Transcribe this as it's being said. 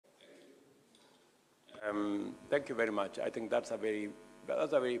Thank you very much. I think that's a very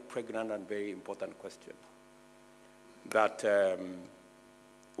pregnant and very important question. That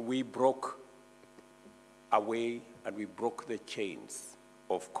we broke away and we broke the chains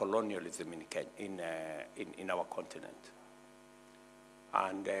of colonialism in our continent.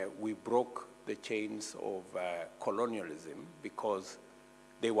 And we broke the chains of colonialism because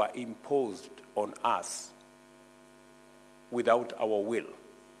they were imposed on us without our will,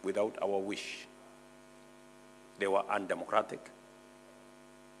 without our wish. They were undemocratic.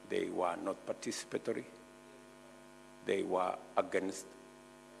 They were not participatory. They were against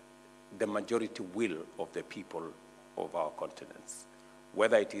the majority will of the people of our continents,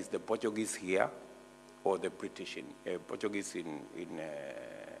 whether it is the Portuguese here or the British Portuguese in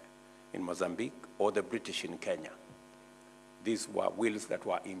Mozambique or the British in Kenya. These were wills that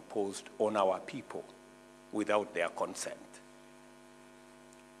were imposed on our people without their consent.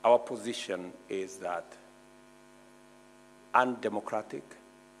 Our position is that undemocratic,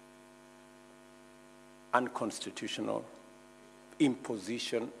 unconstitutional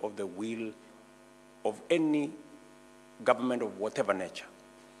imposition of the will of any government of whatever nature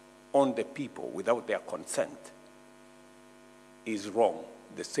on the people without their consent is wrong,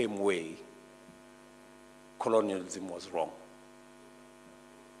 the same way colonialism was wrong.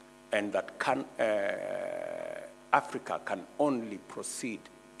 And that Africa can only proceed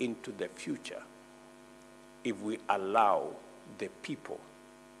into the future if we allow the people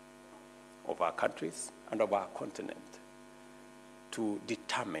of our countries and of our continent to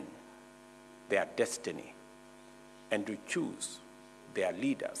determine their destiny and to choose their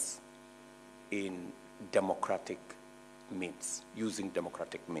leaders in democratic means, using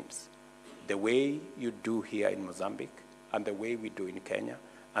democratic means. The way you do here in Mozambique, and the way we do in Kenya,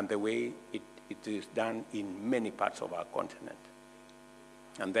 and the way it is done in many parts of our continent.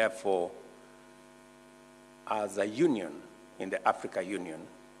 And therefore, as a union, in the Africa Union,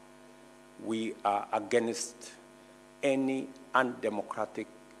 we are against any undemocratic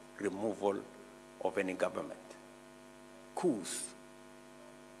removal of any government. Coups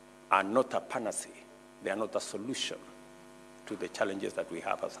are not a panacea. They are not a solution to the challenges that we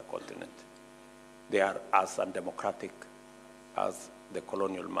have as a continent. They are as undemocratic as the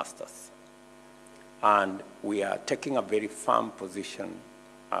colonial masters. And we are taking a very firm position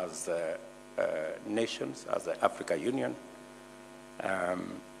as nations, as the Africa Union.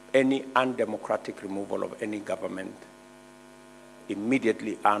 Any undemocratic removal of any government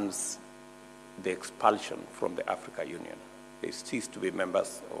immediately earns the expulsion from the Africa Union. They cease to be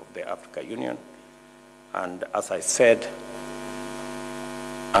members of the Africa Union. And as I said,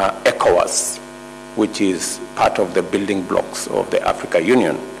 ECOWAS, which is part of the building blocks of the Africa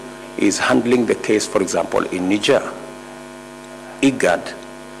Union, is handling the case, for example, in Niger. IGAD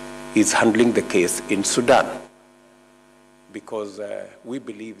is handling the case in Sudan, because we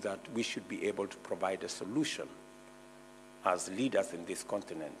believe that we should be able to provide a solution as leaders in this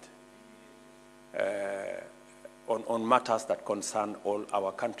continent on matters that concern all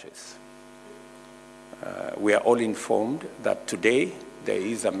our countries. We are all informed that today there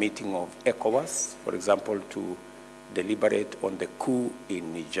is a meeting of ECOWAS, for example, to deliberate on the coup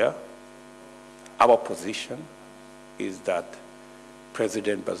in Niger. Our position is that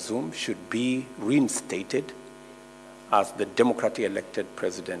President Bazoum should be reinstated as the democratically elected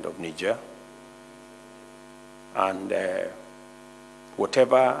president of Niger. And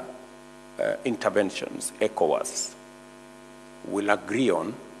whatever interventions ECOWAS will agree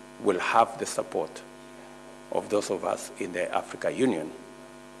on will have the support of those of us in the Africa Union,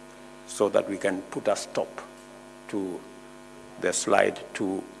 so that we can put a stop to the slide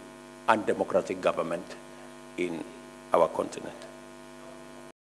to undemocratic government in our continent.